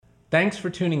Thanks for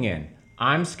tuning in.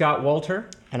 I'm Scott Walter.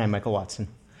 And I'm Michael Watson.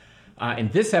 In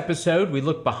this episode, we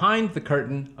look behind the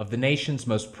curtain of the nation's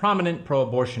most prominent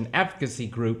pro-abortion advocacy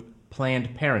group,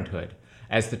 Planned Parenthood,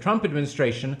 as the Trump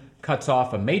administration cuts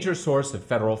off a major source of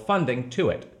federal funding to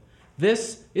it.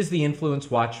 This is the Influence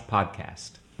Watch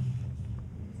podcast.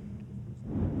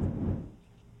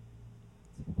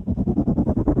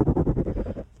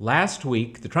 Last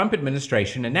week, the Trump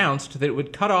administration announced that it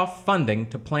would cut off funding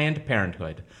to Planned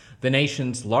Parenthood, the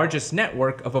nation's largest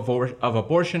network of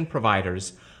abortion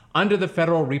providers, under the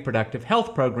federal reproductive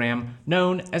health program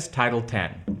known as Title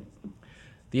X.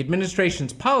 The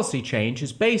administration's policy change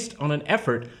is based on an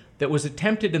effort that was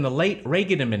attempted in the late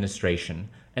Reagan administration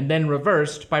and then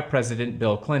reversed by President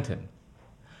Bill Clinton.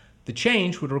 The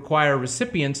change would require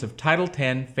recipients of Title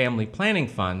X family planning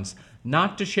funds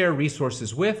not to share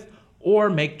resources with or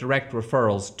make direct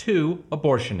referrals to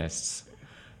abortionists.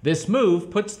 This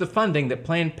move puts the funding that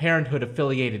Planned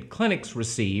Parenthood-affiliated clinics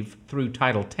receive through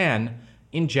Title X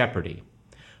in jeopardy.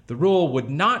 The rule would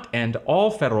not end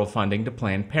all federal funding to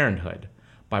Planned Parenthood.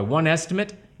 By one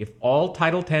estimate, if all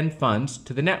Title X funds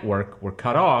to the network were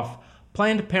cut off,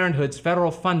 Planned Parenthood's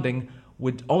federal funding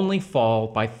would only fall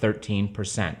by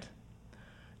 13%.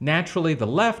 Naturally, the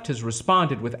left has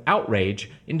responded with outrage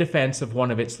in defense of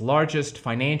one of its largest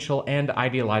financial and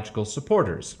ideological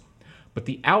supporters. But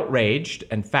the outraged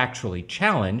and factually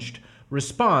challenged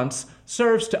response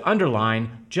serves to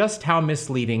underline just how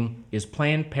misleading is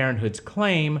Planned Parenthood's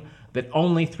claim that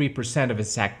only 3% of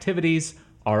its activities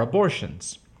are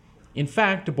abortions. In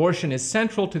fact, abortion is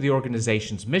central to the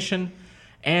organization's mission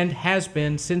and has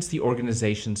been since the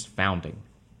organization's founding.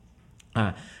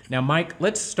 Now, Mike,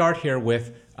 let's start here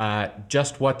with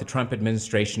just what the Trump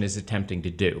administration is attempting to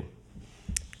do.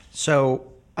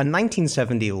 So, a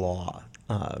 1970 law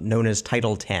known as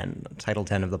Title X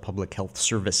of the Public Health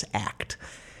Service Act,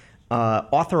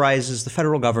 authorizes the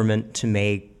federal government to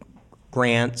make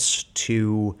grants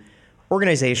to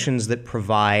organizations that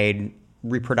provide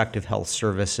reproductive health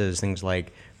services, things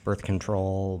like birth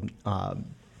control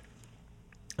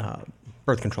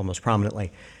most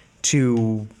prominently,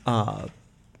 to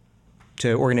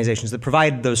organizations that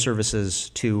provide those services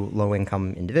to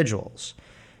low-income individuals.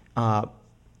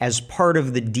 As part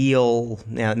of the deal,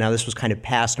 now this was kind of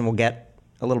passed, and we'll get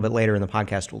a little bit later in the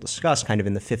podcast, we'll discuss kind of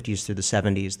in the 50s through the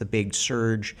 70s, the big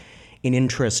surge in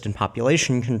interest in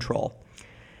population control.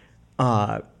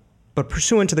 But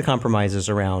pursuant to the compromises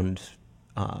around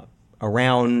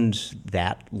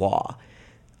that law,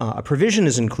 a provision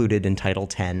is included in Title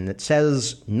X that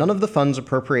says none of the funds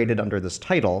appropriated under this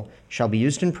title shall be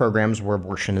used in programs where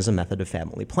abortion is a method of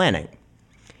family planning.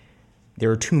 There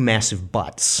are two massive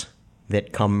buts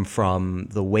that come from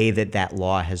the way that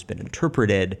law has been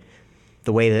interpreted,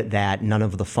 the way that none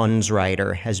of the funds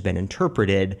rider has been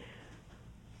interpreted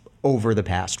over the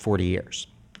past 40 years.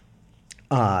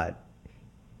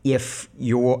 If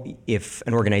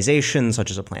an organization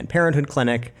such as a Planned Parenthood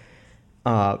clinic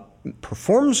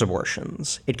performs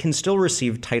abortions, it can still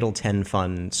receive Title X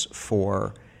funds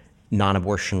for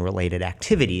non-abortion related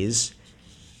activities.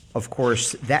 Of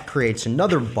course, that creates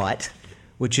another but,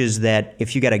 which is that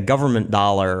if you get a government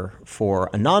dollar for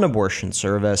a non-abortion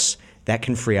service, that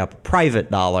can free up a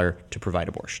private dollar to provide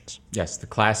abortions. Yes, the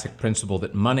classic principle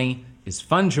that money is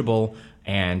fungible,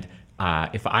 and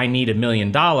if I need $1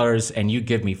 million and you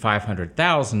give me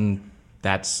 $500,000,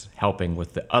 that's helping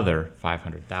with the other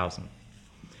 $500,000.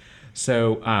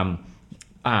 So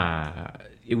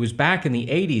it was back in the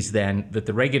 80s then that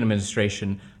the Reagan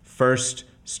administration first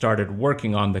started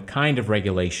working on the kind of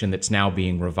regulation that's now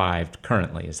being revived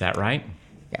currently. Is that right?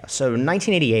 Yeah. So in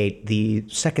 1988, the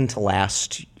second to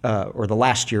last, or the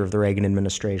last year of the Reagan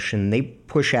administration, they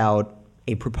push out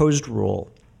a proposed rule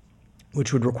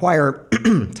which would require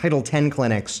Title X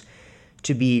clinics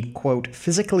to be, quote,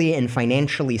 physically and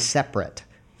financially separate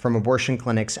from abortion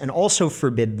clinics, and also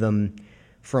forbid them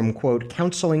from, quote,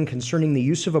 counseling concerning the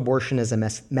use of abortion as a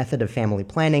method of family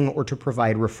planning or to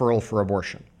provide referral for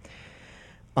abortion.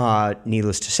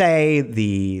 Needless to say,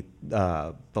 the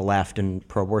left and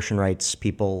pro-abortion rights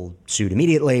people sued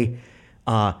immediately.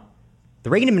 The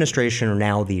Reagan administration, or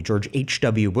now the George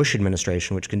H.W. Bush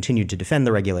administration, which continued to defend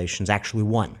the regulations, actually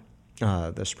won.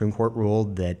 The Supreme Court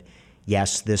ruled that,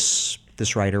 yes, this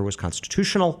rider was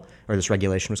constitutional, or this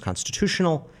regulation was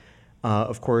constitutional.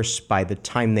 Of course, by the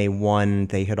time they won,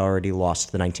 they had already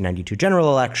lost the 1992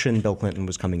 general election. Bill Clinton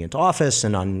was coming into office,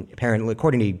 and apparently,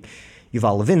 according to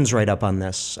Yuval Levin's write-up on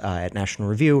this at National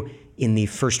Review, in the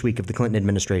first week of the Clinton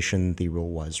administration, the rule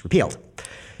was repealed.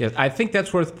 Yes, I think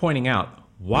that's worth pointing out.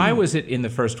 Why was it in the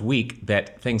first week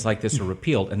that things like this are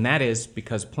repealed? And that is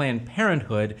because Planned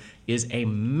Parenthood is a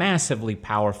massively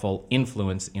powerful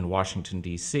influence in Washington,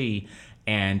 D.C.,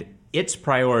 and its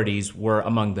priorities were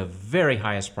among the very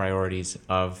highest priorities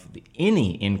of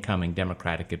any incoming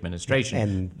Democratic administration.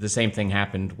 And the same thing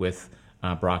happened with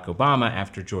Barack Obama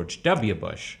after George W.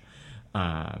 Bush.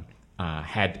 There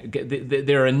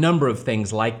are a number of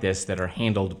things like this that are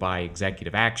handled by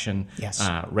executive action,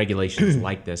 regulations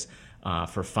like this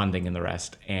for funding and the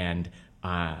rest. And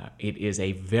it is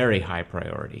a very high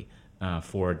priority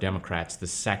for Democrats the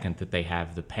second that they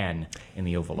have the pen in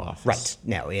the Oval Office. Right.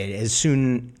 Now, as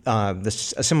soon a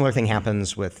similar thing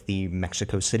happens with the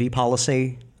Mexico City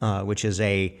policy, which is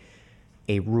a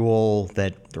rule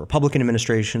that the Republican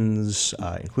administrations,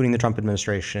 including the Trump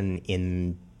administration,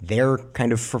 in their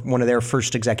one of their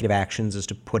first executive actions is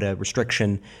to put a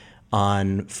restriction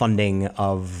on funding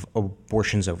of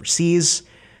abortions overseas.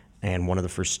 And one of the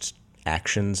first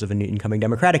actions of an incoming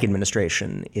Democratic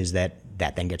administration is that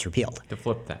then gets repealed. To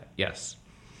flip that, yes.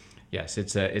 Yes,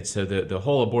 the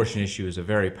whole abortion issue is a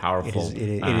very powerful,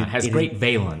 has great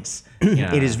valence.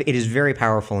 It is very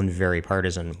powerful and very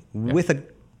partisan, with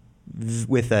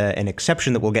an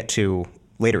exception that we'll get to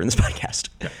later in this podcast.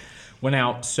 Yeah. Well,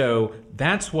 now, so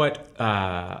that's what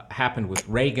happened with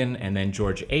Reagan and then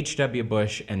George H.W.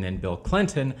 Bush and then Bill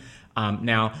Clinton.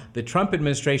 Now, the Trump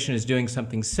administration is doing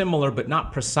something similar, but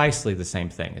not precisely the same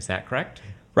thing. Is that correct?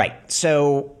 Right.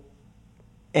 So,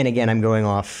 and again, I'm going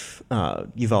off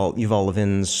Yuval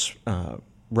Levin's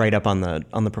write-up on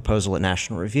the proposal at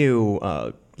National Review.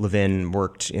 Levin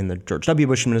worked in the George W.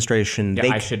 Bush administration.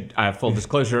 Yeah, I should full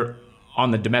disclosure,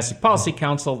 on the Domestic Policy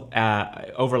Council,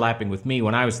 overlapping with me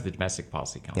when I was at the Domestic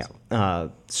Policy Council. Yeah.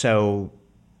 So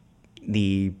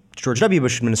the George W.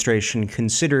 Bush administration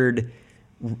considered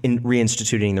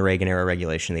reinstituting the Reagan-era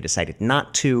regulation. They decided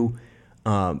not to.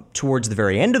 Towards the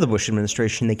very end of the Bush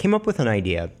administration, they came up with an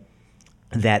idea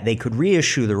that they could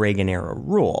reissue the Reagan-era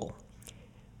rule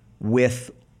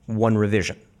with one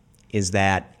revision, is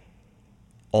that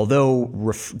although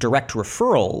direct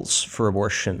referrals for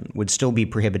abortion would still be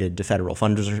prohibited to federal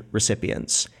fund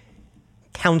recipients,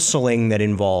 counseling that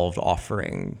involved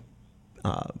offering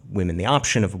women the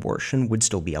option of abortion would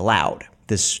still be allowed.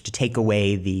 This to take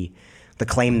away the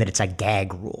claim that it's a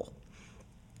gag rule.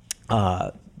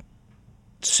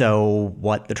 So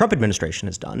what the Trump administration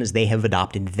has done is they have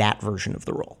adopted that version of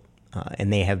the rule,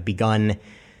 and they have begun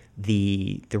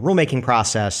the rulemaking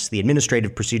process. The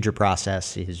administrative procedure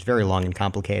process is very long and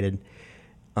complicated.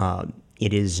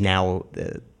 It is now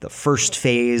the first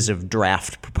phase of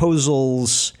draft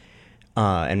proposals,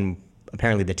 and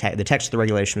apparently the text of the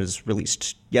regulation was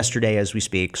released yesterday as we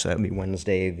speak, so that would be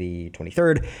Wednesday the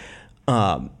 23rd.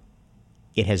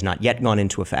 It has not yet gone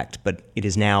into effect, but it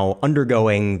is now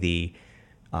undergoing the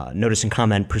notice and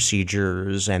comment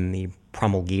procedures and the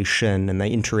promulgation and the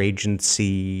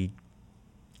interagency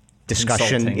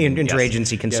discussion,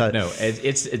 interagency consult. Yeah, no,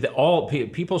 it's all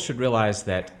people should realize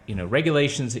that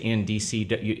regulations in DC.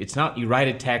 It's not you write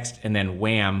a text and then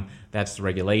wham, that's the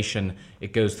regulation.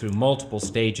 It goes through multiple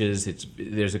stages.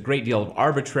 There's a great deal of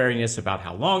arbitrariness about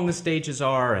how long the stages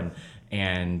are,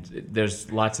 and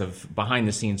there's lots of behind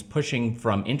the scenes pushing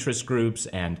from interest groups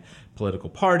and political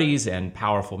parties and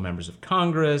powerful members of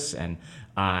Congress, and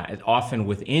often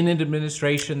within an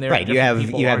administration there right. You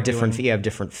have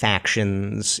different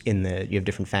factions in the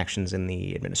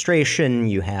administration.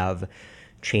 You have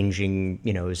changing,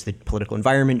 as the political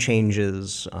environment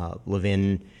changes.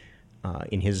 Levin,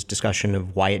 in his discussion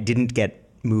of why it didn't get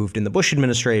moved in the Bush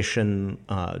administration,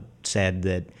 said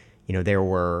that there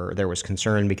was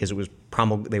concern because it was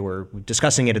they were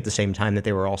discussing it at the same time that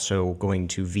they were also going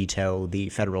to veto the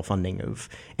federal funding of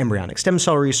embryonic stem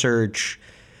cell research,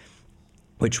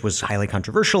 which was highly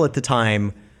controversial at the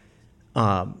time.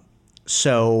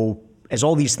 So as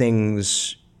all these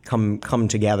things come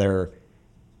together,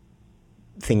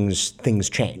 things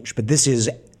change. But this is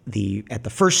at the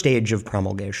first stage of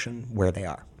promulgation where they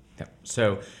are. Yeah.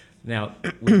 So now,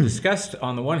 we've discussed,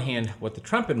 on the one hand, what the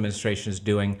Trump administration is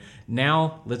doing.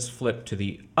 Now, let's flip to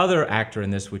the other actor in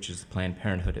this, which is Planned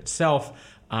Parenthood itself.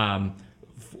 Why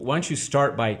don't you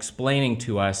start by explaining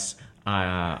to us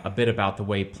a bit about the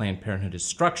way Planned Parenthood is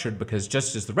structured, because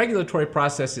just as the regulatory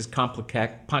process is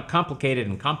complicated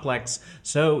and complex,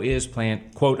 so is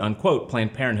quote-unquote,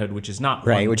 Planned Parenthood, which is not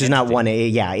right, which is not one.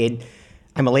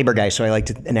 I'm a labor guy, so I like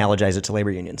to analogize it to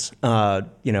labor unions.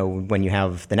 When you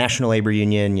have the National Labor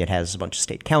Union, it has a bunch of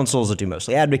state councils that do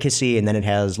mostly advocacy, and then it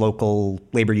has local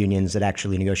labor unions that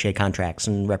actually negotiate contracts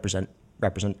and represent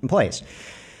employees.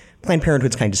 Planned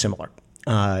Parenthood's kind of similar.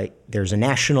 There's a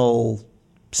national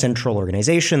central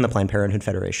organization, the Planned Parenthood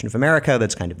Federation of America,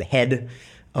 that's kind of the head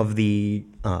of the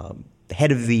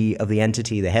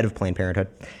entity, the head of Planned Parenthood,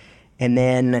 and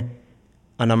then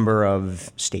a number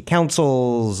of state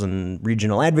councils and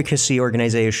regional advocacy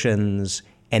organizations,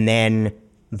 and then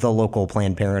the local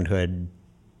Planned Parenthood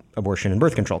abortion and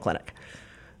birth control clinic.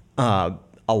 A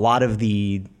lot of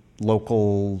the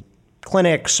local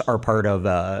clinics are part of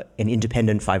an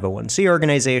independent 501c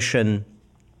organization.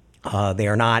 They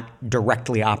are not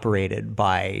directly operated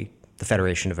by the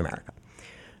Federation of America.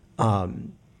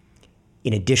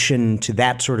 In addition to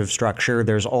that sort of structure,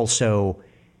 there's also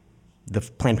the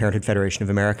Planned Parenthood Federation of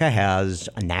America has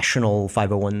a national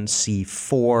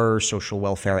 501c4 social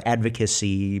welfare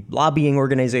advocacy lobbying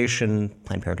organization,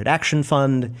 Planned Parenthood Action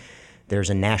Fund. There's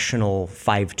a national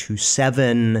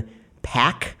 527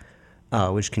 PAC,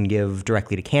 which can give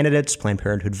directly to candidates, Planned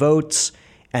Parenthood votes.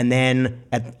 And then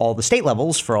at all the state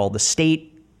levels, for all the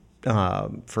state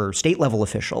level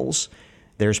officials,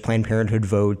 there's Planned Parenthood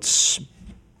votes,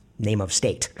 name of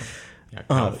state. Yeah,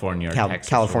 California, Texas.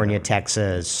 California,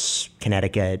 Texas,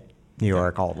 Connecticut, New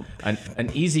York, all of them.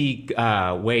 An easy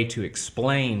way to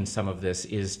explain some of this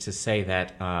is to say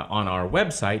that on our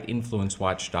website,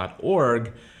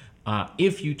 influencewatch.org,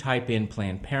 if you type in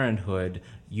Planned Parenthood,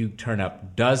 you turn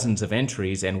up dozens of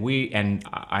entries, and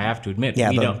I have to admit, we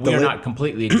are not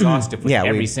completely exhaustive with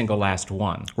every single last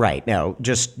one. Right. No,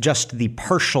 just the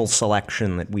partial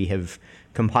selection that we have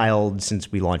compiled since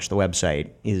we launched the website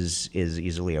is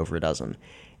easily over a dozen.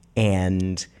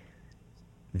 And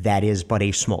that is but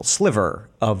a small sliver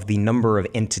of the number of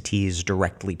entities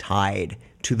directly tied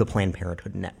to the Planned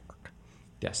Parenthood network.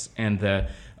 Yes, and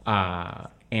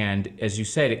and as you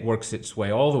said, it works its way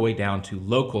all the way down to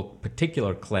local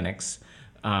particular clinics,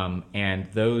 and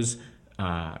those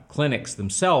clinics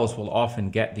themselves will often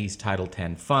get these Title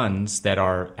X funds that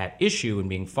are at issue and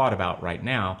being fought about right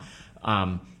now.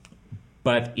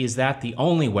 But is that the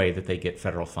only way that they get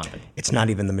federal funding? It's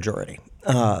not even the majority.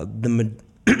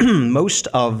 Most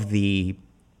of the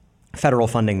federal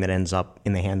funding that ends up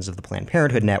in the hands of the Planned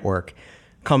Parenthood network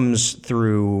comes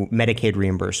through Medicaid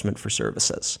reimbursement for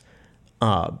services.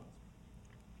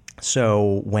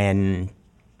 So when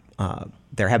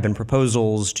there have been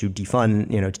proposals to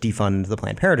defund the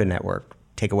Planned Parenthood network,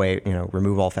 take away,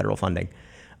 remove all federal funding,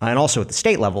 and also at the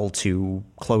state level to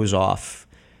close off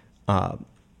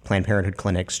Planned Parenthood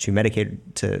clinics to Medicaid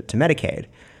to Medicaid.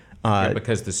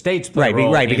 Because the states play a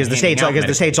role because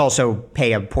the states also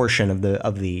pay a portion of the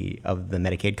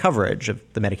Medicaid coverage, of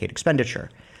the Medicaid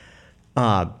expenditure.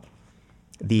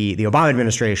 The Obama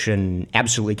administration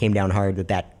absolutely came down hard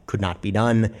that could not be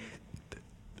done. The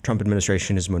Trump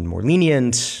administration is more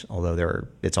lenient, although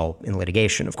it's all in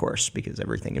litigation, of course, because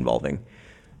everything involving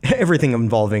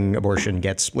abortion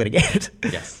gets litigated.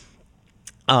 Yes.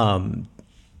 The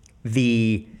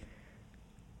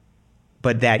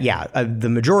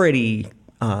majority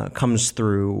comes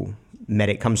through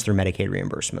Medicaid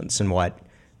reimbursements, and what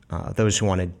those who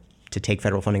wanted to take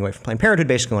federal funding away from Planned Parenthood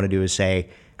basically want to do is say,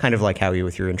 kind of like how you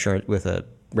with your insurance with a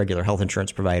regular health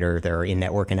insurance provider, there are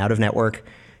in-network and out-of-network,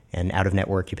 and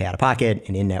out-of-network you pay out of pocket,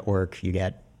 and in-network you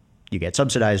get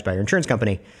subsidized by your insurance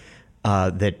company.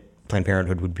 That Planned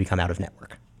Parenthood would become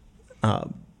out-of-network,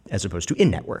 as opposed to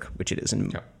in-network, which it is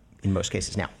in most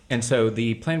cases now. And so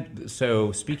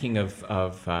speaking of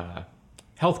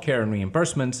healthcare and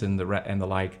reimbursements and the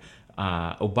like,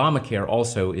 Obamacare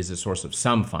also is a source of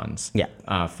some funds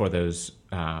for those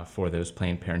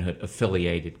Planned Parenthood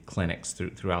affiliated clinics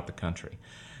throughout the country.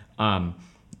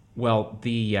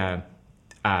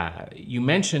 You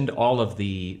mentioned all of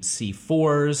the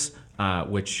C4s,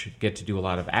 which get to do a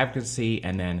lot of advocacy,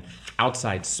 and then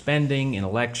outside spending in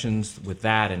elections with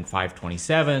that, and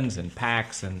 527s and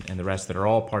PACs and the rest that are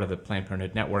all part of the Planned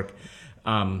Parenthood network.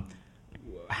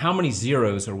 How many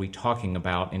zeros are we talking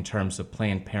about in terms of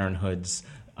Planned Parenthood's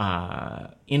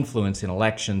influence in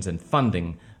elections and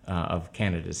funding of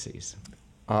candidacies?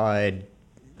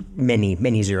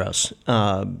 Many zeros.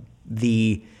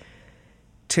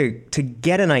 To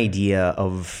get an idea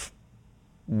of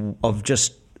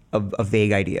just a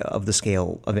vague idea of the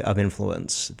scale of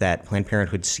influence that Planned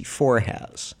Parenthood C4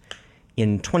 has.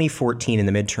 In 2014, in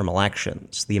the midterm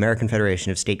elections, the American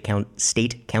Federation of State,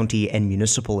 County, and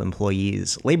Municipal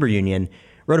Employees labor union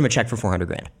wrote him a check for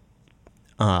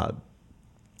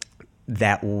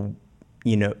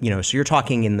 $400,000. So you're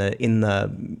talking in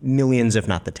the millions, if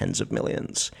not the tens of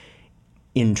millions,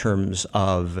 in terms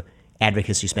of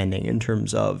advocacy spending, in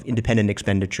terms of independent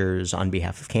expenditures on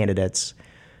behalf of candidates,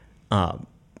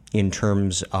 in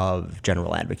terms of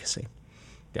general advocacy.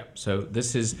 Yeah. So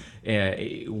this is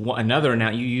another. Now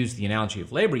you use the analogy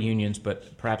of labor unions,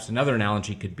 but perhaps another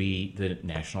analogy could be the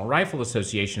National Rifle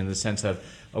Association in the sense of,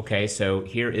 okay, so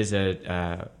here is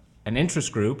an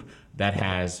interest group that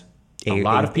has a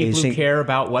lot of people who care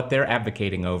about what they're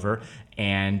advocating over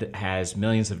and has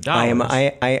millions of dollars.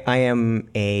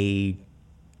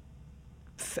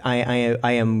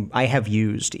 I have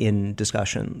used in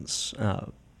discussions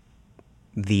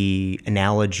the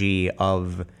analogy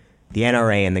of the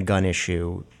NRA and the gun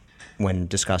issue when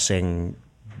discussing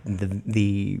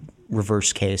the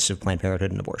reverse case of Planned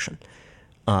Parenthood and abortion.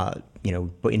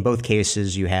 In both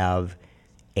cases, you have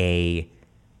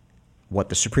what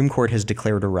the Supreme Court has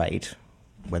declared a right,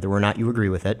 whether or not you agree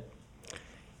with it.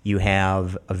 You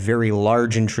have a very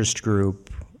large interest group,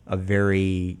 a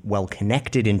very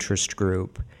well-connected interest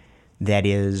group that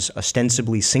is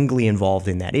ostensibly singly involved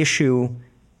in that issue.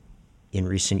 In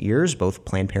recent years, both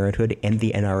Planned Parenthood and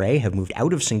the NRA have moved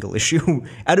out of single issue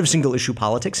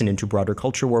politics and into broader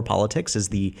culture war politics as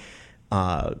the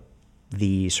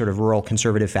sort of rural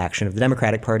conservative faction of the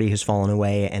Democratic Party has fallen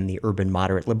away and the urban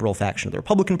moderate liberal faction of the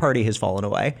Republican Party has fallen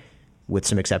away, with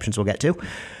some exceptions we'll get to,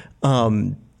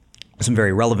 some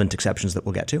very relevant exceptions that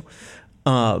we'll get to.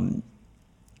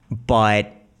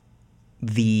 But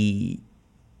in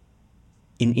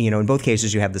both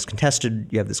cases you have this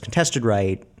contested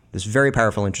right, this very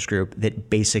powerful interest group that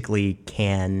basically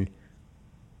can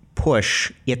push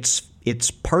its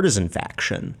partisan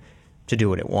faction to do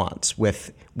what it wants.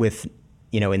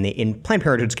 In Planned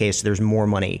Parenthood's case, there's more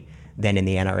money than in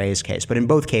the NRA's case, but in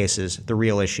both cases, the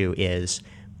real issue is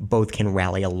both can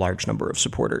rally a large number of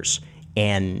supporters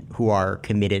and who are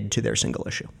committed to their single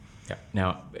issue. Yeah.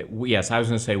 Now, yes, I was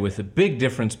going to say with the big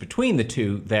difference between the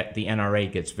two that the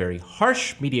NRA gets very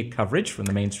harsh media coverage from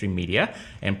the mainstream media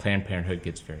and Planned Parenthood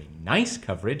gets very nice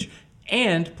coverage,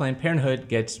 and Planned Parenthood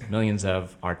gets millions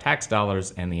of our tax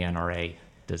dollars and the NRA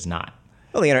does not.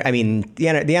 Well, the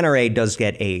NRA does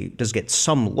get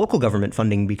some local government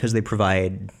funding because they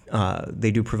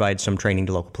do provide some training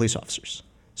to local police officers.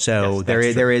 So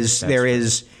yes, there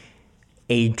is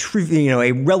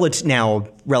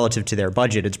relative to their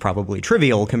budget, it's probably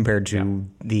trivial compared to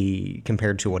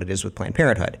what it is with Planned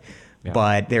Parenthood. Yeah.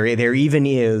 But there even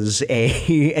is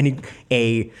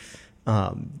a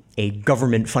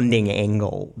government funding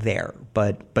angle there.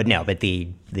 But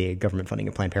the government funding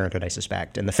of Planned Parenthood, I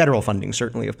suspect, and the federal funding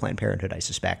certainly of Planned Parenthood, I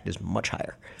suspect, is much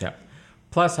higher. Yeah.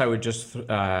 Plus, I would just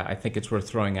I think it's worth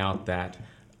throwing out that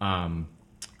on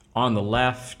the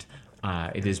left,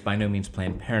 it is by no means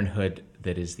Planned Parenthood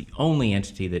that is the only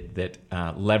entity that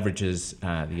leverages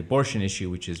the abortion issue,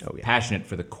 which is passionate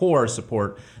for the core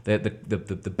support.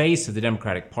 The base of the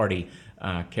Democratic Party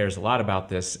cares a lot about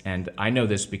this, and I know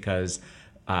this because,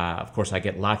 of course, I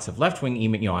get lots of left-wing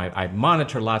email. I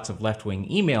monitor lots of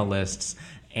left-wing email lists,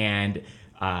 and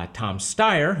Tom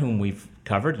Steyer, whom we've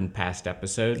covered in past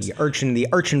episodes. The arch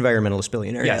environmentalist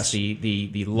billionaire. Yes,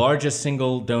 the largest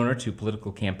single donor to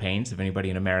political campaigns of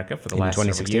anybody in America for the last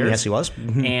several years. Yes, he was.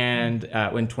 Mm-hmm. And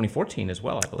in 2014 as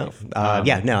well, I believe.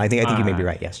 I think you may be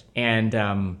right, yes. And,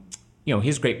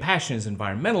 his great passion is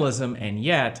environmentalism, and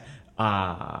yet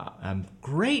a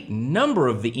great number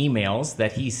of the emails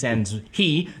that he sends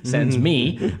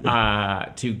me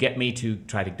to get me to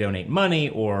try to donate money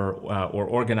or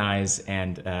organize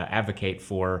and advocate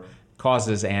for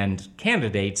causes and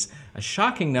candidates, a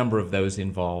shocking number of those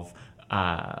involve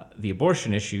the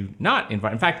abortion issue. In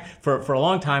fact, for a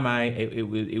long time, it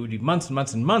would be months and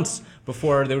months and months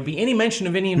before there would be any mention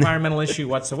of any environmental issue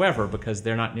whatsoever, because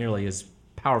they're not nearly as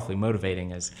powerfully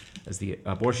motivating as the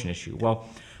abortion issue. Well,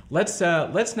 let's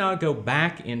now go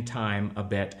back in time a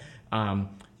bit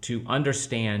to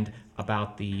understand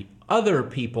about the other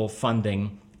people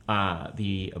funding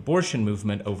the abortion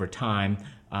movement over time.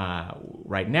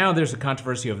 Right now, there's a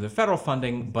controversy over the federal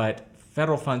funding, but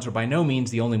federal funds are by no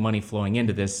means the only money flowing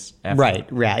into this effort.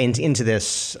 Right, into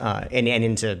this and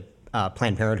into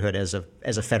Planned Parenthood as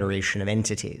a federation of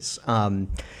entities.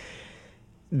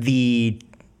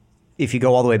 If you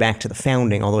go all the way back to the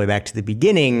founding, all the way back to the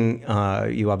beginning,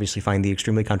 you obviously find the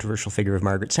extremely controversial figure of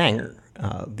Margaret Sanger,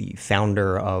 the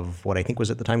founder of what I think was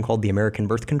at the time called the American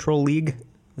Birth Control League.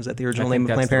 Was that the original name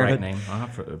of Planned Parenthood? I think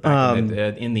that's the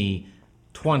right name. In the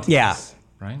 20s, yeah.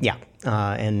 Right? Yeah.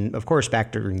 And of course,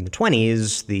 back during the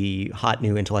 20s, the hot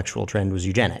new intellectual trend was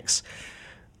eugenics.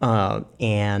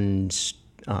 And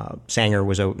Sanger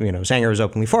was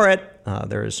openly for it.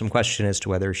 There is some question as to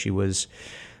whether she was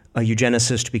a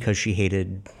eugenicist because she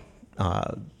hated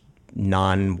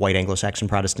non-white Anglo-Saxon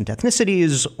Protestant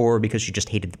ethnicities or because she just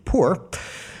hated the poor.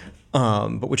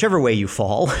 But whichever way you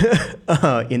fall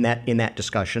in that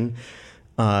discussion,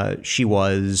 She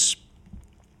was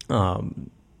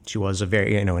a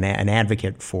very an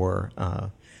advocate for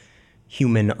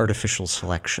human artificial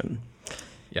selection.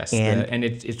 Yes, and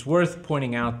it's worth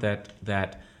pointing out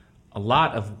that a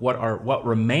lot of what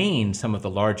remain some of the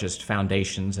largest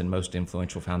foundations and most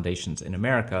influential foundations in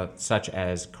America, such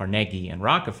as Carnegie and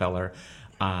Rockefeller,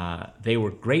 they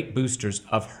were great boosters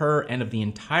of her and of the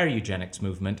entire eugenics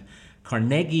movement.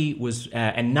 Carnegie was,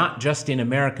 and not just in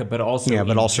America, but also in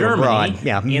Germany abroad.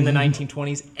 Yeah. In the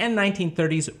 1920s and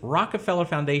 1930s. Rockefeller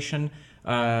Foundation,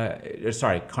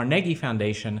 Carnegie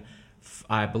Foundation,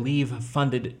 I believe,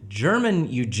 funded German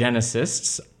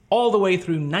eugenicists all the way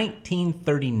through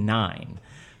 1939.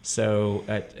 So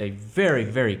a very,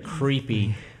 very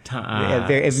creepy time,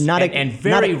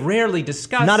 rarely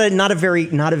discussed. Not a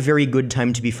very good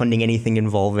time to be funding anything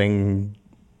involving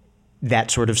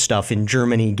that sort of stuff in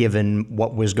Germany, given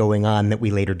what was going on that we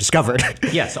later discovered.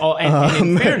 Yes, and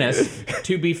in fairness,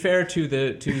 to be fair to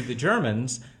the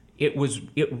Germans, it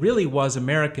really was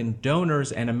American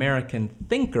donors and American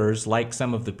thinkers, like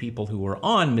some of the people who were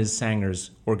on Ms. Sanger's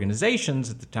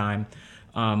organizations at the time.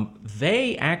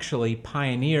 They actually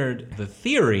pioneered the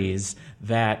theories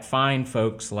that fine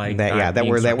folks like that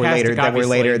were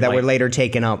later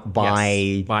taken up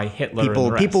by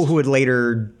Hitler people who would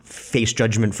later face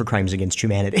judgment for crimes against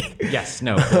humanity. Yes,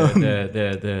 no.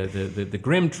 The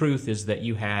grim truth is that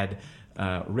you had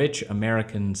rich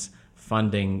Americans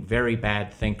funding very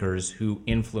bad thinkers who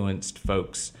influenced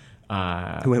folks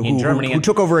in Germany, who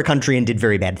took over a country and did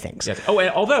very bad things. Yes. Oh, and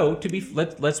although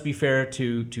let's be fair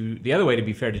to the other way to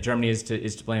be fair to Germany is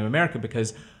to blame America,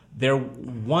 because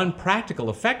one practical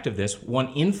effect of this,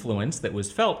 one influence that was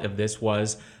felt of this,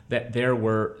 was that there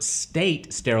were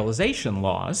state sterilization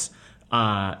laws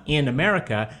in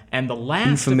America, and the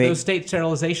last of those state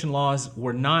sterilization laws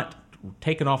were not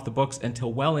taken off the books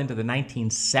until well into the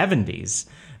 1970s.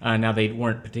 Now, they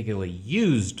weren't particularly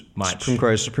used much.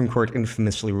 Supreme Court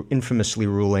infamously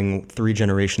ruling 3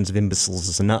 generations of imbeciles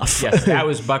is enough. Yes, that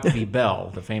was Buck v.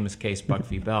 Bell, the famous case Buck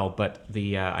v. Bell. But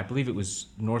I believe it was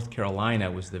North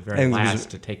Carolina was the very last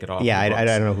to take it off. Yeah, the books I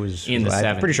don't know who's in the 70s.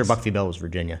 I'm pretty sure Buck v. Bell was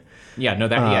Virginia. Yeah, no,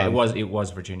 it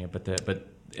was Virginia,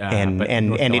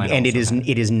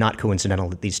 it is not coincidental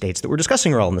that these states that we're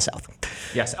discussing are all in the South.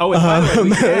 Yes. Oh, and by the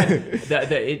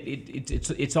way,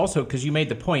 it's also, because you made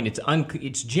the point,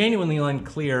 it's genuinely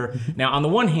unclear. Now, on the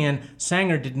one hand,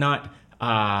 Sanger did not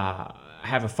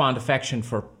have a fond affection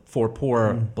for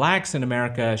poor blacks in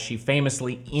America. She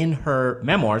famously, in her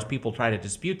memoirs, people try to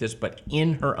dispute this, but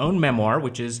in her own memoir,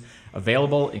 which is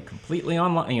available completely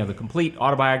online, the complete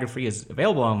autobiography is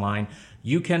available online.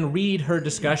 You can read her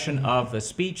discussion of a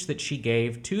speech that she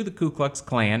gave to the Ku Klux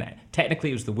Klan.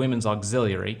 Technically, it was the Women's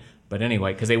Auxiliary, but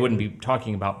anyway, because they wouldn't be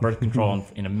talking about birth control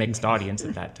in a mixed audience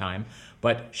at that time.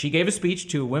 But she gave a speech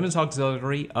to a Women's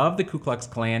Auxiliary of the Ku Klux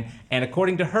Klan, and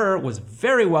according to her, was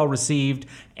very well received.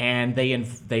 And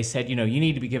they said, you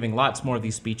need to be giving lots more of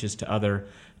these speeches to other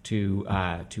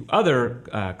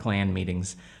Klan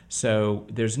meetings. So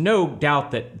there's no doubt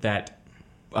that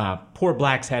poor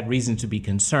blacks had reason to be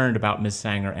concerned about Ms.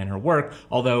 Sanger and her work,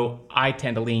 although I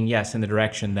tend to lean, yes, in the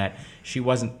direction that she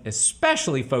wasn't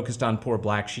especially focused on poor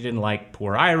blacks. She didn't like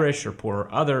poor Irish or poor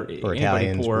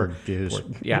Italians, poor Jews.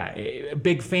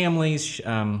 Big families. She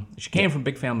came from a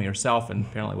big family herself and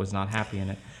apparently was not happy in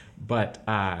it. But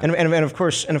and of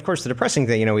course the depressing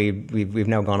thing, we've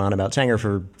now gone on about Sanger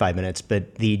for 5 minutes,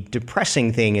 but the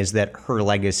depressing thing is that her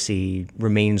legacy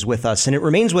remains with us, and it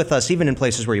remains with us even in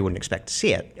places where you wouldn't expect to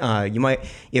see it. You might,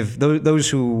 if those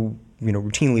who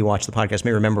routinely watch the podcast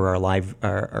may remember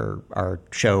our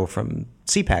show from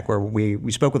CPAC, where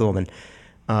we spoke with a woman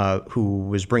who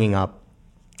was bringing up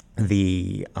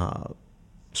the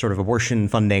sort of abortion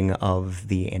funding of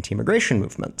the anti-immigration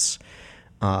movements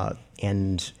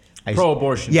and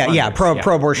pro-abortion.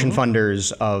 Pro-abortion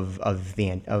funders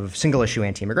of single-issue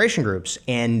anti-immigration groups,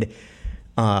 and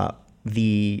I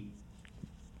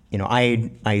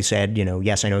said,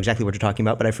 yes, I know exactly what you're talking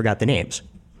about, but I forgot the names.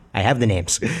 I have the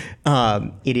names.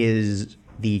 It is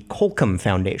the Colcom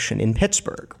Foundation in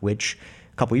Pittsburgh, which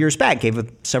a couple years back gave a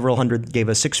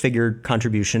 6-figure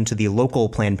contribution to the local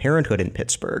Planned Parenthood in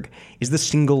Pittsburgh, is the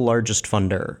single largest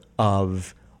funder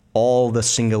of all the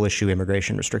single-issue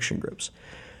immigration restriction groups.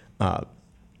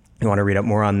 You want to read up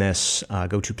more on this,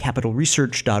 go to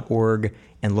capitalresearch.org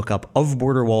and look up Of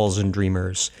Border Walls and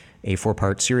Dreamers, a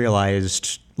 4-part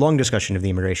serialized long discussion of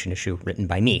the immigration issue written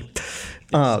by me.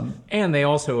 Yes. And they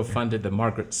also have funded the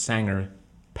Margaret Sanger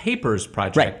Papers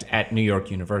Project at New York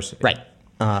University. Right.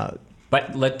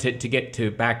 But to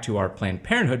get back to our Planned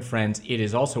Parenthood friends, it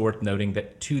is also worth noting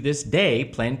that to this day,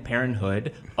 Planned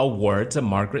Parenthood awards a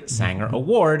Margaret Sanger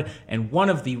Award, and one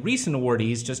of the recent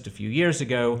awardees just a few years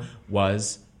ago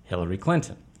was Hillary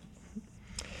Clinton.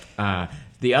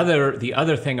 The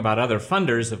other thing about other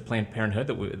funders of Planned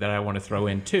Parenthood that I want to throw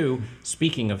in too,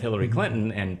 speaking of Hillary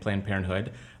Clinton and Planned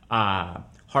Parenthood,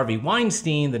 Harvey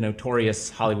Weinstein, the notorious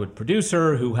Hollywood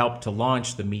producer who helped to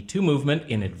launch the Me Too movement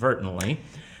inadvertently.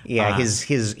 Yeah,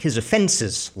 his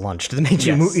offenses launched the Me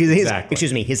Too movement. Exactly.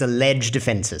 Excuse me, his alleged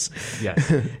offenses.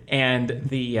 Yes, and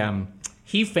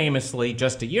he famously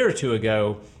just a year or two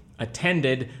ago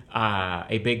attended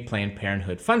a big Planned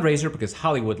Parenthood fundraiser because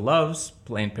Hollywood loves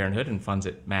Planned Parenthood and funds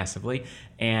it massively.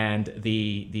 And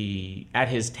at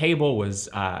his table was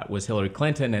Hillary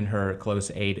Clinton and her close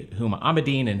aide Huma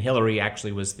Abedin, and Hillary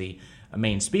actually was the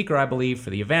main speaker, I believe, for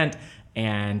the event.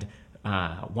 And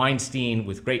Weinstein,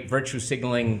 with great virtue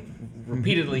signaling,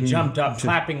 repeatedly jumped up,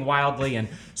 clapping wildly and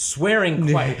swearing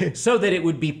quite so that it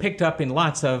would be picked up in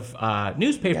lots of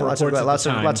newspaper reports at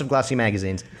the time. Lots of glossy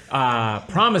magazines.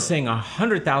 Promising a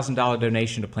 $100,000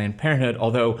 donation to Planned Parenthood,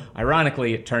 although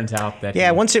ironically it turns out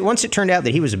that once it turned out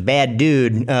that he was a bad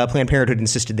dude, Planned Parenthood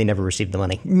insisted they never received the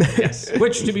money. Yes,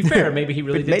 which to be fair, maybe he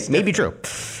really did. Maybe true.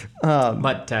 Well,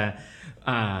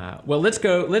 let's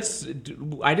go.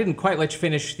 I didn't quite let you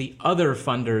finish the other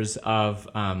funders of.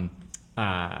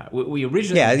 We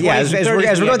originally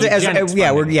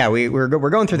we're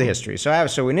going through the history.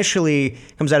 So initially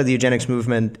comes out of the eugenics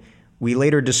movement. We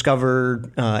later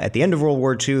discover at the end of World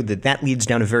War II that leads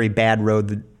down a very bad road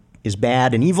that is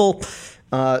bad and evil.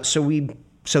 The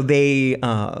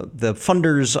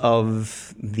funders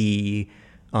of the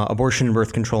abortion and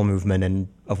birth control movement, and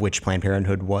of which Planned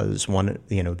Parenthood was one,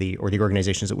 the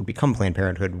organizations that would become Planned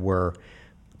Parenthood were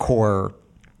core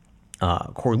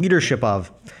leadership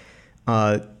of.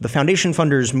 The foundation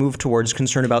funders moved towards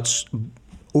concern about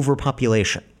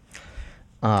overpopulation.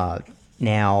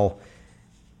 Now,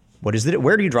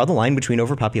 where do you draw the line between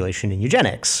overpopulation and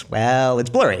eugenics? Well, it's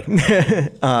blurry.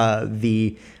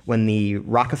 When the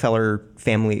Rockefeller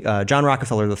family, John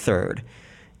Rockefeller III,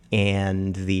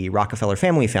 and the Rockefeller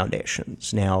Family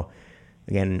Foundations. Now,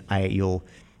 again, and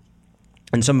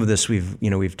some of this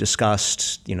we've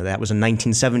discussed. That was a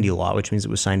 1970 law, which means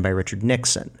it was signed by Richard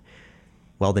Nixon.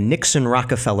 Well, the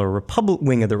Nixon-Rockefeller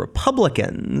wing of the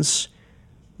Republicans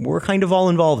were kind of all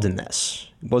involved in this.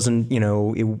 It wasn't,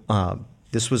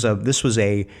 this was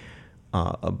a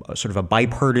sort of a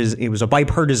bipartisan. It was a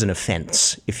bipartisan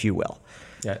offense, if you will.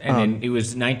 Yeah, and then it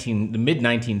was the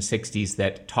mid-1960s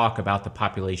that talk about the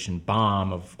population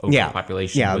bomb of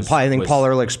overpopulation. Yeah, I think Paul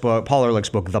Ehrlich's book,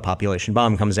 The Population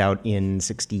Bomb, comes out in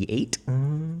 '68. I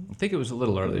think it was a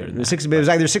little earlier than that. It was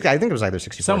either 60. I think it was either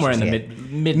 64. Somewhere in the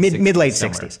mid-late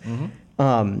 60s.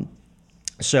 Mm-hmm.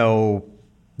 So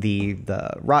the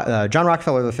John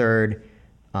Rockefeller III,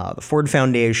 the Ford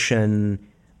Foundation,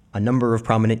 a number of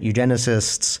prominent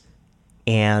eugenicists,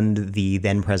 and the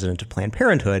then president of Planned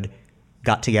Parenthood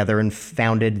got together and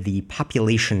founded the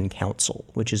Population Council,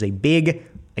 which is a big,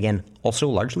 again, also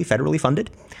largely federally funded.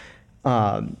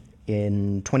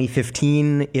 In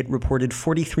 2015, it reported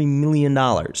 $43 million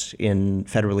in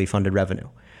federally funded revenue.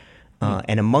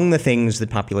 And among the things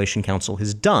that Population Council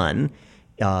has done,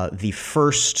 the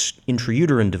first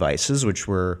intrauterine devices, which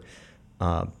were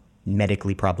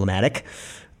medically problematic,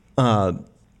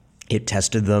 it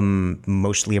tested them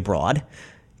mostly abroad.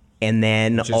 And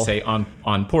then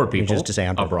on poor people,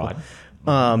 abroad.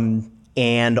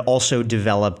 And also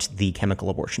developed the chemical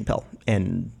abortion pill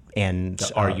and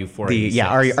the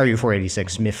RU486.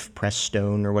 RU486,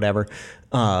 mifepristone or whatever,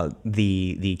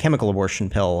 the chemical abortion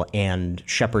pill, and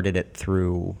shepherded it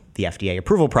through the FDA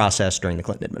approval process during the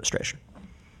Clinton administration.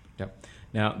 Yep.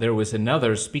 Now there was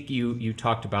another. You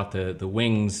talked about the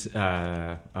wings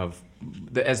as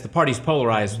the parties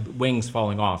polarized, wings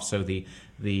falling off. So the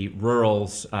rural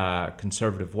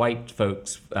conservative white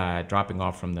folks dropping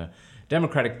off from the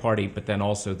Democratic Party, but then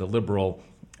also the liberal,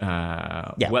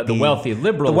 the wealthy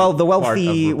liberal, the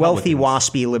wealthy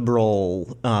waspy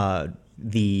liberal,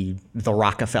 the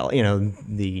Rockefeller,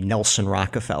 the Nelson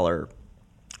Rockefeller,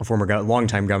 a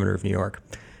longtime governor of New York.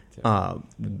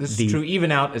 This is true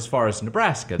even out as far as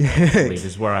Nebraska, I believe,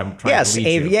 is where I'm trying to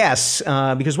lead you. Yes,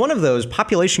 because one of those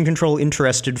population control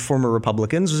interested former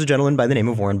Republicans was a gentleman by the name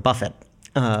of Warren Buffett.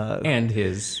 And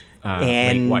his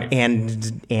late wife.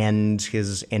 And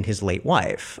his late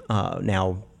wife.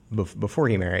 Now, before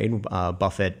he married,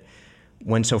 Buffett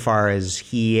went so far as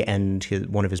he and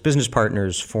one of his business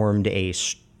partners formed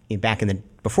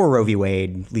before Roe v.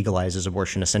 Wade legalizes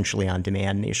abortion essentially on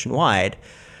demand nationwide.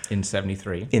 In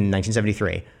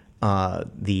 1973.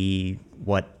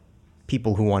 what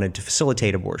people who wanted to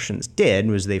facilitate abortions did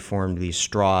was they formed these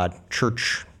straw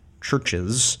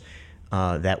churches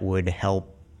that would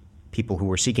help people who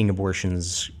were seeking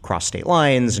abortions cross state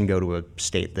lines and go to a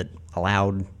state that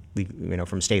allowed,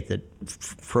 from a state that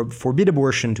forbid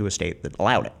abortion to a state that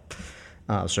allowed it.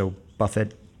 So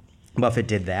Buffett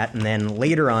did that, and then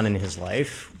later on in his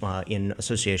life, in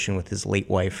association with his late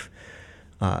wife,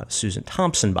 Susan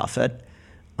Thompson Buffett,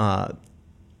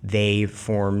 they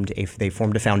formed a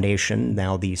foundation,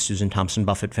 now the Susan Thompson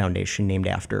Buffett Foundation, named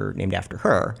after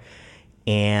her,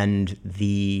 and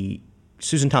the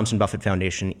Susan Thompson Buffett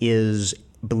Foundation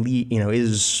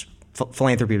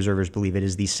philanthropy observers believe it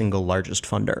is the single largest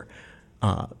funder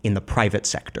in the private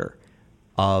sector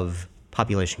of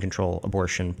population control,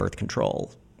 abortion, birth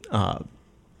control,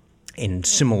 and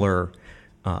similar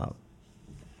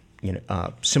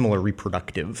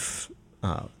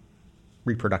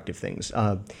reproductive things.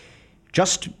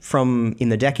 Just from in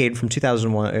the decade from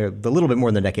 2001, a little bit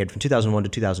more than a decade, from 2001 to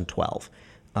 2012,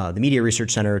 the Media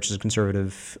Research Center, which is a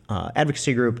conservative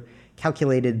advocacy group,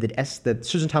 calculated that the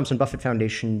Susan Thompson Buffett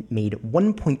Foundation made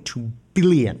 $1.2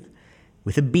 billion,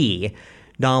 with a B,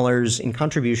 dollars in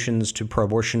contributions to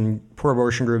pro-abortion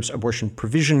groups, abortion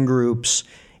provision groups,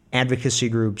 advocacy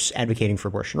groups advocating for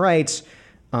abortion rights.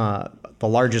 The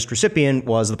largest recipient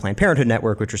was the Planned Parenthood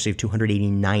Network, which received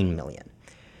 $289 million.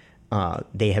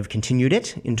 They have continued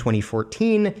it in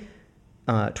 2014.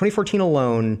 2014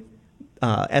 alone,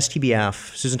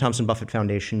 STBF, Susan Thompson Buffett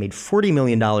Foundation, made $40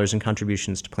 million in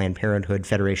contributions to Planned Parenthood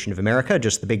Federation of America,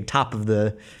 just the big top of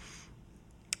the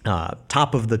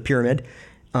pyramid,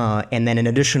 and then an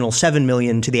additional $7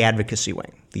 million to the advocacy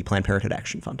wing, the Planned Parenthood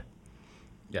Action Fund.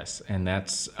 Yes, and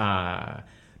that's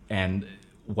and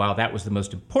while that was the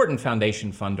most important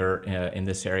foundation funder in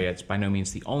this area, it's by no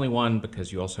means the only one,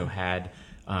 because you also had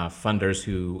funders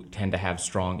who tend to have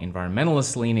strong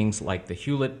environmentalist leanings, like the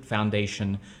Hewlett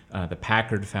Foundation, the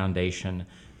Packard Foundation,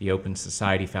 the Open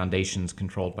Society Foundations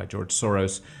controlled by George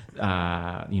Soros,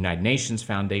 United Nations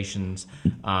foundations,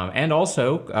 and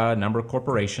also a number of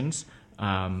corporations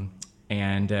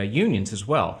and unions as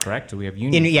well, correct? So we have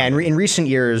unions. In recent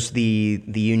years, the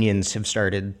unions have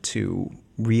started to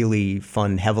really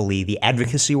fund heavily the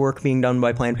advocacy work being done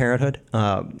by Planned Parenthood.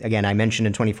 Again, I mentioned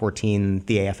in 2014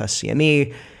 the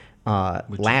AFSCME.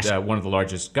 Which is one of the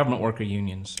largest government worker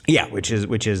unions. Yeah, which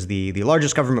is the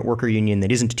largest government worker union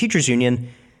that isn't a teachers union.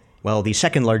 Well, the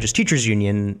second largest teachers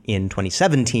union in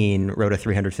 2017 wrote a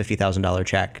 $350,000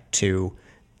 check to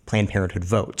Planned Parenthood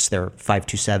Votes, their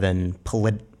 527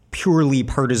 purely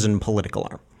partisan political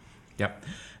arm. Yep.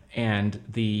 And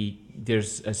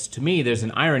to me, there's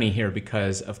an irony here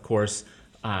because, of course,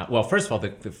 well, first of all,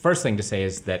 the first thing to say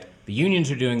is that the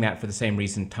unions are doing that for the same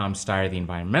reason Tom Steyer, the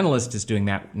environmentalist, is doing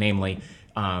that, namely,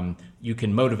 you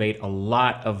can motivate a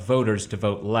lot of voters to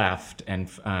vote left and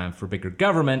for bigger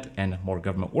government and more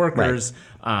government workers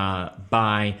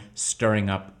by stirring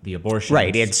up the abortion.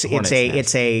 Right. It's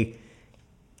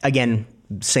again,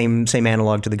 same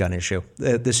analog to the gun issue.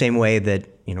 The same way that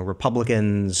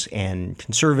Republicans and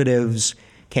conservatives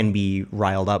can be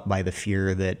riled up by the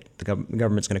fear that the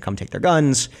government's going to come take their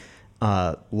guns.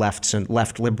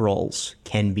 Left liberals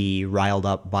can be riled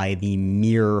up by the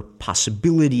mere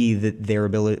possibility that their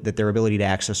ability to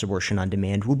access abortion on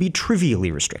demand will be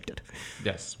trivially restricted.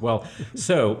 Yes. Well,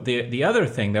 so the other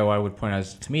thing, though, I would point out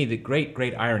is, to me, the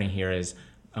great irony here is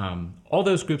all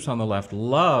those groups on the left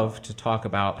love to talk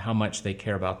about how much they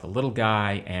care about the little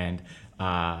guy, and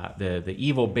the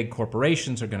evil big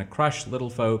corporations are going to crush little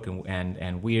folk,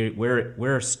 and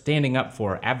we're standing up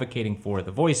for, advocating for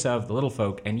the voice of the little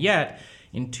folk. And yet,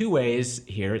 in two ways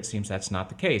here, it seems that's not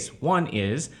the case. One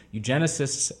is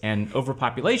eugenicists and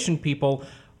overpopulation people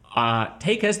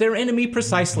take as their enemy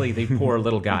precisely the poor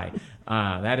little guy.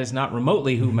 That is not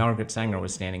remotely who Margaret Sanger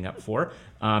was standing up for,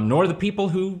 nor the people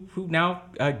who now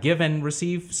give and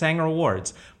receive Sanger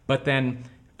Awards. But then,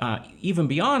 even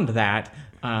beyond that,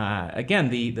 again,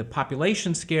 the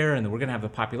population scare, and we're going to have the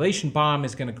population bomb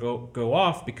is going to go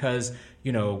off because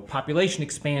population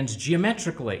expands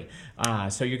geometrically.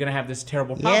 So you're going to have this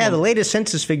terrible problem. Yeah, the latest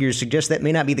census figures suggest that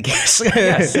may not be the case.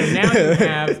 Yeah, so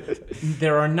now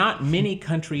there are not many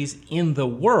countries in the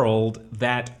world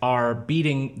that are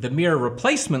beating the mere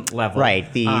replacement level.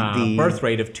 Right. The birth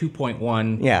rate of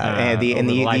 2.1. Yeah, in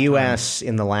the U.S.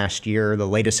 in the last year, the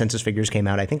latest census figures came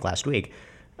out, I think, last week.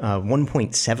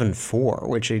 1.74,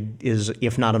 which is,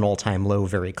 if not an all-time low,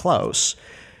 very close.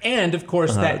 And, of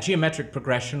course, that geometric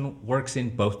progression works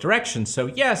in both directions. So,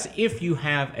 yes, if you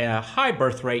have a high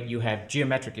birth rate, you have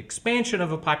geometric expansion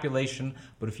of a population.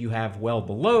 But if you have well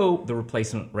below the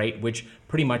replacement rate, which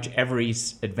pretty much every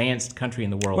advanced country in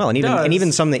the world does. And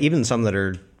even some that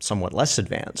are somewhat less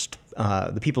advanced.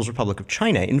 The People's Republic of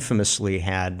China infamously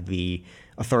had the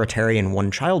authoritarian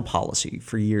one-child policy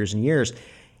for years and years.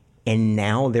 And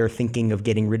now they're thinking of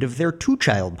getting rid of their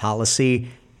two-child policy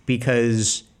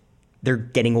because they're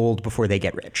getting old before they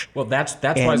get rich. Well, that's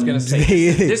what I was going to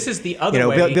say. This is the other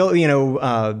way. The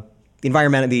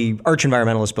arch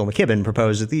environmentalist Bill McKibben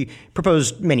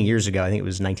proposed many years ago, I think it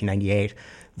was 1998,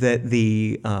 that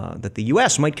the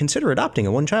U.S. might consider adopting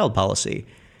a one-child policy.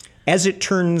 As it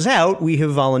turns out, we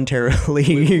have voluntarily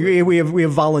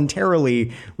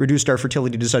reduced our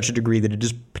fertility to such a degree that it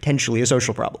is potentially a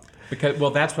social problem. That's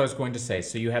what I was going to say.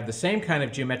 So you have the same kind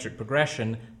of geometric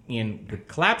progression in the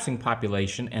collapsing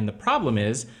population, and the problem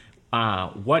is,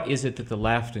 what is it that the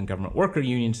left and government worker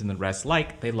unions and the rest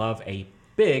like? They love a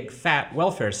big, fat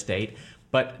welfare state,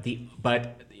 but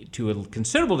to a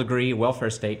considerable degree, a welfare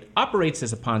state operates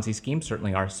as a Ponzi scheme.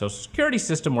 Certainly our Social Security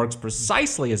system works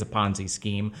precisely as a Ponzi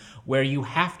scheme, where you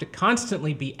have to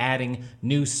constantly be adding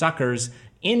new suckers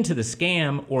into the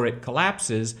scam or it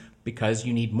collapses because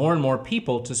you need more and more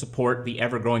people to support the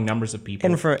ever-growing numbers of people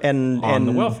on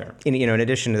the welfare. In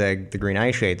addition to the green eye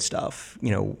shade stuff,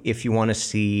 if you want to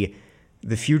see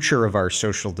the future of our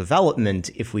social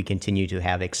development, if we continue to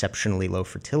have exceptionally low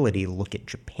fertility, look at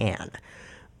Japan.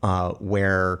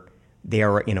 Where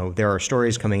there are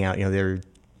stories coming out. I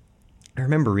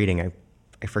remember reading.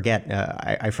 I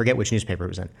forget which newspaper it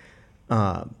was in.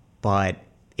 But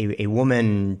a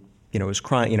woman, was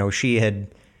crying. She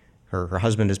had her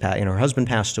husband her husband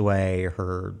passed away.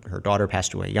 Her daughter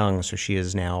passed away young, so she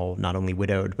is now not only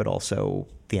widowed but also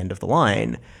the end of the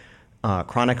line.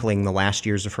 Chronicling the last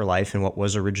years of her life in what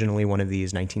was originally one of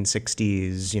these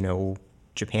 1960s.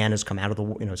 Japan has come out of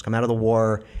the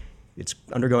war. It's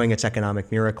undergoing its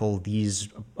economic miracle. These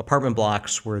apartment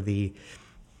blocks were where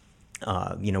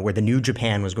the new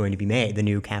Japan was going to be made, the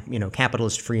new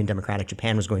capitalist, free and democratic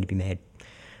Japan was going to be made,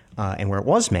 and where it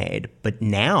was made. But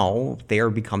now they are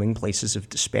becoming places of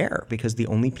despair because the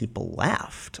only people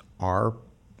left are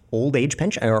old age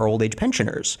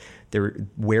pensioners.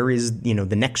 Where is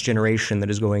the next generation that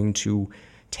is going to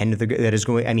tend to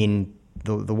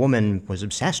the woman was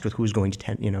obsessed with who's going to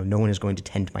tend. No one is going to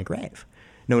tend my grave.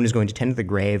 No one is going to tend to the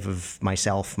grave of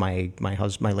myself, my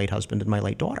late husband, and my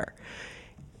late daughter.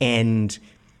 And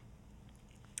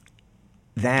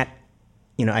that,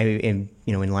 in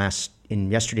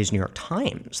yesterday's New York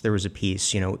Times, there was a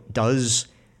piece. Does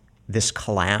this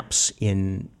collapse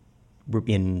in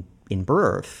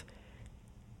birth,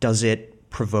 does it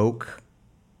provoke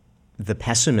the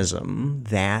pessimism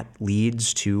that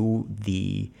leads to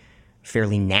the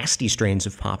fairly nasty strains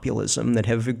of populism that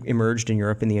have emerged in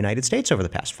Europe and the United States over the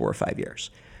past 4 or 5 years?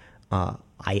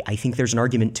 I think there's an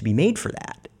argument to be made for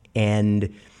that.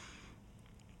 And,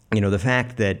 the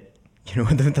fact that,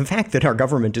 the fact that our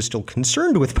government is still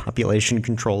concerned with population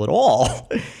control at all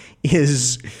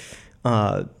is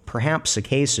perhaps a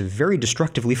case of very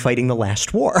destructively fighting the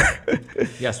last war.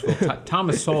 Yes, well,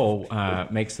 Thomas Sowell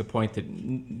makes the point that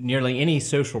nearly any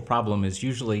social problem is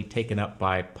usually taken up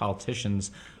by politicians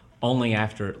only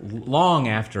long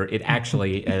after it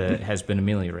actually has been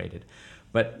ameliorated.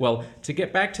 But, well, to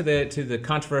get back to the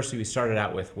controversy we started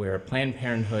out with, where Planned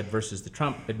Parenthood versus the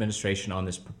Trump administration on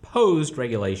this proposed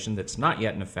regulation that's not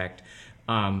yet in effect,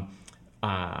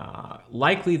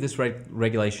 likely this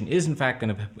regulation is in fact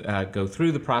going to go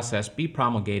through the process, be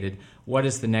promulgated. What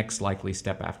is the next likely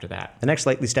step after that? The next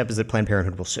likely step is that Planned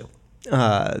Parenthood will sue.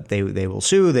 They will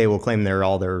sue. They will claim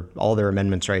all their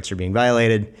amendments' rights are being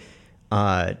violated.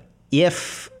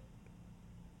 If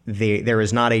there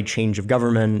is not a change of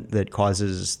government that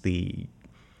causes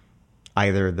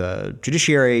either the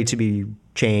judiciary to be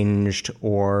changed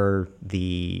or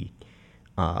the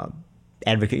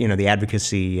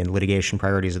advocacy and litigation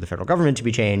priorities of the federal government to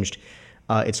be changed,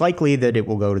 it's likely that it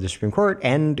will go to the Supreme Court,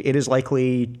 and it is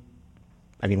likely,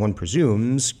 one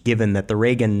presumes, given that the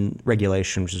Reagan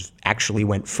regulation, which actually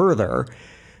went further,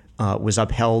 was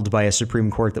upheld by a Supreme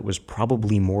Court that was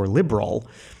probably more liberal.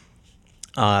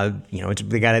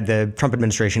 The Trump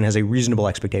administration has a reasonable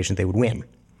expectation that they would win.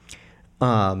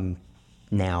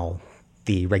 Now,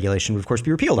 the regulation would, of course,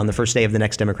 be repealed on the first day of the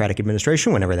next Democratic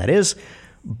administration, whenever that is.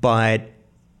 But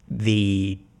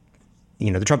the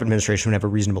Trump administration would have a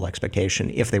reasonable expectation,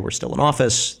 if they were still in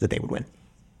office, that they would win.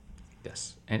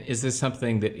 Yes. And is this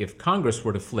something that if Congress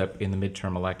were to flip in the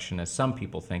midterm election, as some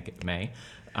people think it may,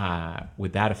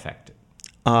 would that affect it?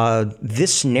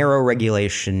 This narrow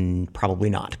regulation, probably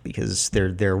not, because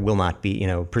there will not be,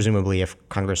 presumably if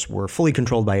Congress were fully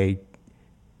controlled by.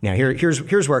 Now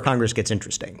here's where Congress gets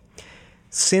interesting.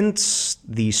 Since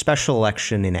the special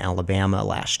election in Alabama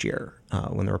last year,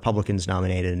 when the Republicans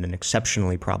nominated an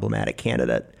exceptionally problematic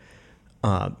candidate,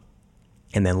 and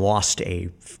then lost a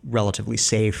relatively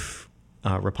safe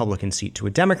Republican seat to a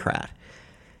Democrat,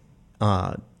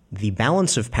 the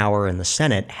balance of power in the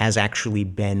Senate has actually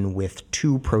been with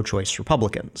two pro-choice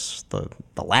Republicans, the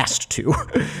last two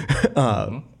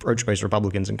pro-choice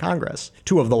Republicans in Congress,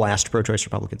 two of the last pro-choice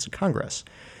Republicans in Congress.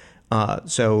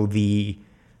 So the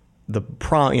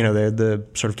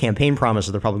sort of campaign promise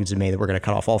that the Republicans have made that we're going to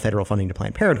cut off all federal funding to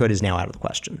Planned Parenthood is now out of the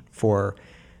question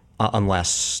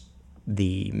unless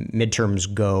the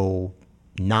midterms go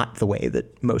not the way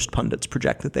that most pundits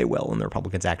project that they will, and the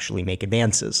Republicans actually make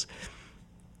advances.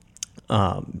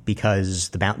 Because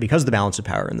the balance of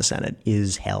power in the Senate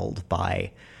is held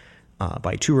by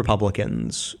two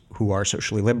Republicans who are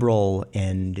socially liberal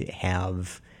and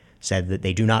have said that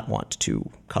they do not want to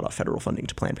cut off federal funding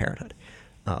to Planned Parenthood,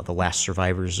 the last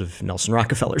survivors of Nelson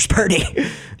Rockefeller's party.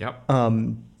 Yep.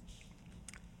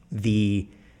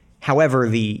 However,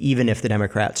 even if the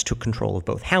Democrats took control of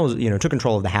both houses, took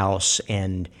control of the House,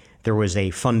 and there was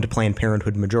a fund Planned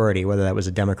Parenthood majority, whether that was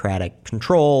a Democratic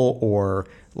control or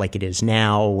like it is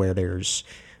now, where there's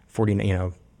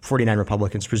 49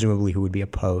 Republicans presumably who would be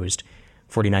opposed,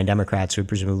 49 Democrats who would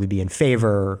presumably be in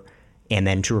favor, and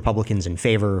then two Republicans in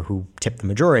favor who tipped the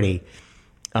majority.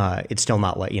 It's still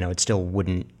not like it still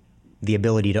wouldn't. The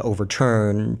ability to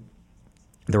overturn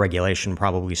the regulation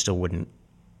probably still wouldn't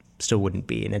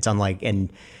be, and it's unlike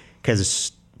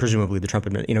because presumably the Trump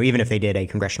administration, even if they did a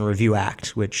Congressional Review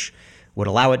Act, which would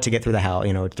allow it to get through the House,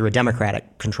 through a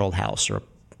Democratic-controlled House or a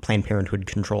Planned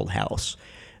Parenthood-controlled House,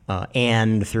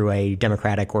 and through a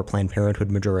Democratic or Planned Parenthood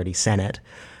majority Senate,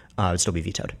 it would still be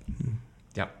vetoed.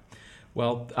 Yep.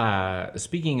 Well,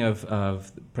 speaking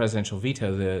of presidential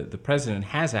veto, the president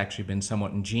has actually been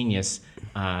somewhat ingenious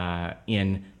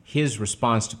in his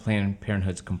response to Planned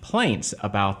Parenthood's complaints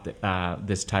about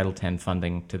this Title X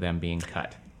funding to them being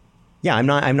cut. Yeah,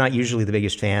 I'm not usually the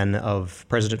biggest fan of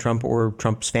President Trump or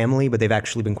Trump's family, but they've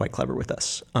actually been quite clever with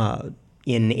this.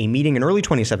 In a meeting in early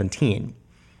 2017,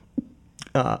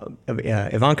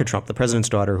 Ivanka Trump, the president's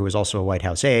daughter, who is also a White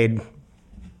House aide,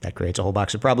 that creates a whole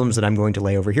box of problems that I'm going to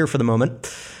lay over here for the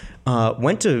moment,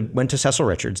 went to Cecil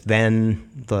Richards, then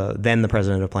the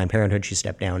president of Planned Parenthood. She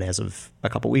stepped down as of a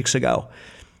couple weeks ago.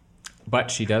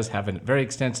 But she does have a very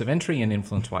extensive entry in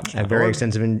InfluenceWatch.org. A very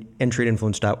extensive entry at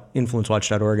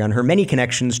InfluenceWatch.org on her many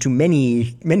connections to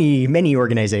many, many, many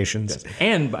organizations. Yes.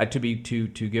 And to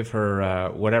give her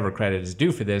whatever credit is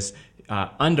due for this,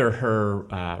 under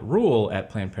her rule at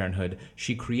Planned Parenthood,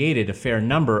 she created a fair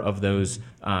number of those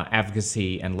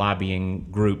advocacy and lobbying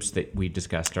groups that we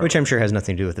discussed earlier. Which I'm sure has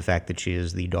nothing to do with the fact that she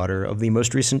is the daughter of the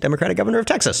most recent Democratic governor of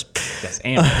Texas. Yes,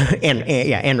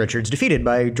 Ann Richards, defeated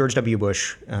by George W.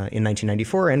 Bush in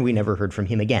 1994, and we never heard from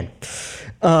him again.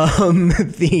 But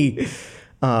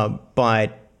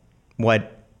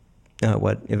what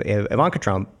Ivanka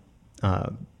Trump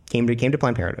came to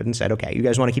Planned Parenthood and said, okay, you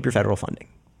guys want to keep your federal funding.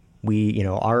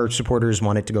 Our supporters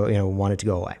want it to go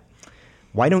away.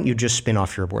 Why don't you just spin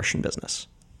off your abortion business?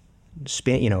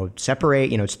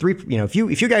 Separate. It's 3.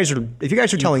 If you guys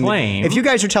are telling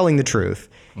the truth,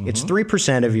 mm-hmm. It's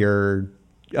 3% of your.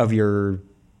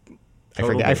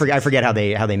 I forget how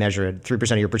they measure it.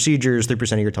 3% of your procedures,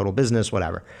 3% of your total business,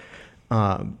 whatever.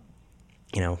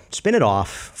 Spin it off.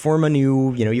 Form a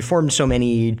new. You formed so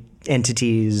many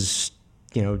entities.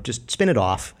 Just spin it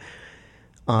off.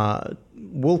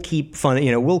 We'll keep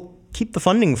the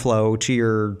funding flow to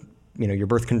your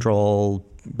birth control,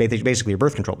 basically your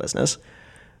birth control business.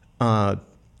 And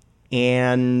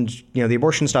the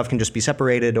abortion stuff can just be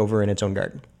separated over in its own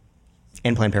garden.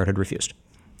 And Planned Parenthood refused.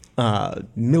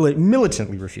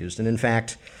 Militantly refused. And in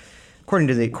fact, according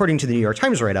to the New York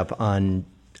Times write-up on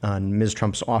Ms.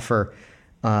 Trump's offer,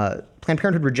 Planned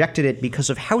Parenthood rejected it because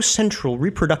of how central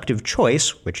reproductive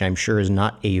choice, which I'm sure is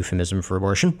not a euphemism for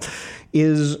abortion,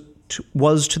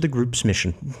 was to the group's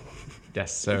mission.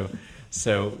 Yes.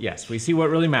 So yes, we see what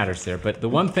really matters there. But the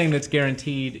one thing that's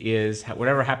guaranteed is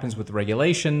whatever happens with the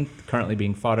regulation currently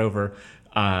being fought over,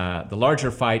 the larger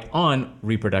fight on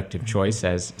reproductive choice,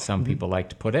 as some people like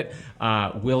to put it,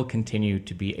 will continue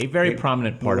to be a very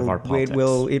prominent part of our politics.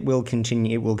 It will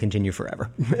continue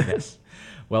forever. Yes.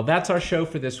 Well, that's our show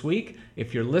for this week.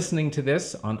 If you're listening to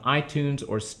this on iTunes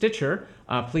or Stitcher,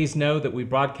 please know that we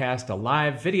broadcast a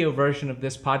live video version of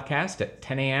this podcast at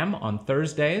 10 a.m. on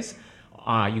Thursdays.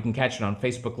 You can catch it on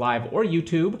Facebook Live or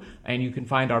YouTube, and you can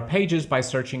find our pages by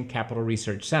searching Capital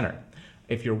Research Center.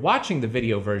 If you're watching the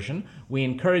video version, we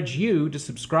encourage you to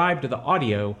subscribe to the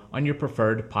audio on your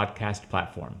preferred podcast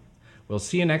platform. We'll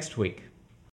see you next week.